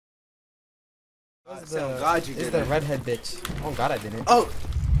It's the redhead bitch. Oh god, I didn't. Oh,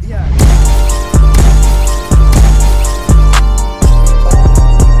 yeah.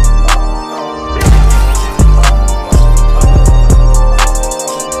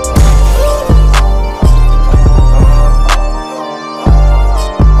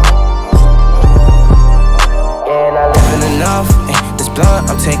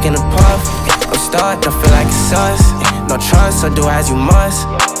 I'm taking a puff, I'm stuck, don't feel like it's sus. No trust, so do as you must.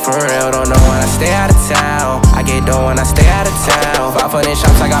 For real, don't know when I stay out of town. I get dough when I stay out of town. 500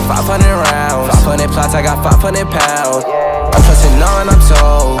 shots, I got 500 rounds. 500 plots, I got 500 pounds. I'm trusting none, I'm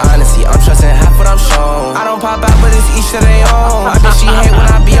told. Honestly, I'm trusting half what I'm shown. I don't pop out, but it's each to their own. I bet she hate when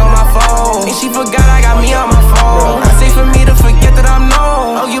I be on my phone. And she forgot I got me on my phone. I say for me to forget that I'm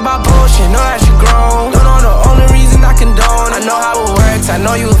known. Argue about bullshit, know that you grown. Don't know the only reason I condone. I know how it works, I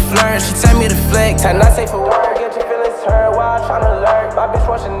know you a flirt. She tell me to flex, and I say for work. Get your feelings hurt while I'm tryna lurk. My bitch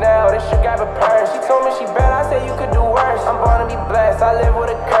wants Chanel, this shit grab a purse. She told me she bad, I say you could do worse. I'm born to be blessed, I live with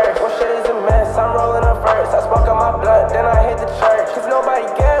a curse. Well, shit is a mess, I'm rolling up first. I smoke on my blood, then I hit the church. Cause nobody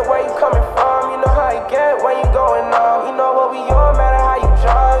get where you coming from. You know how you get when you going on. You know what we on, matter how you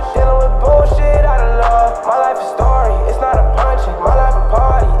judge. Dealing with bullshit out of love. My life a story, it's not a punching. My life a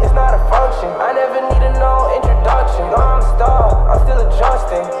party, it's not a function. I never needed no introduction. No, I'm a star, I'm still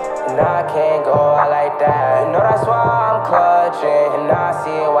adjusting. And I can't go out like that. You know that's why I'm clutching. And I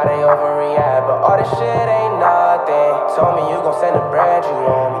see why they overreact, but all this shit ain't nothing. Told me you gon' send a brand, you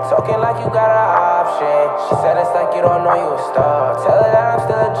on me talking like you got an option. She said it's like you don't know you a star. Tell her that I'm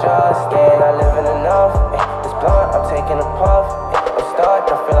still adjusting. I living enough, this blunt, I'm taking a puff. I'm stuck,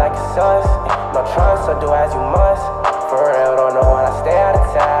 don't feel like it's sus. No trust, so do as you must. For real, don't know when I stay out of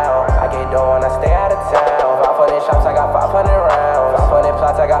town. I get dough when I stay out of town. 500 shots, I got 500 rounds. 500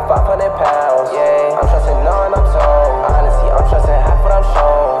 plots, I got 500 pounds. Yeah, I'm trusting none, I'm told. Honestly, I'm trusting half what I'm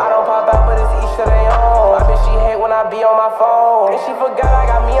shown. I don't pop out, but it's each to their own. I bet she hate when I be on my phone. And she forgot I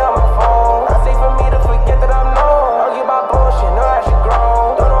got me on my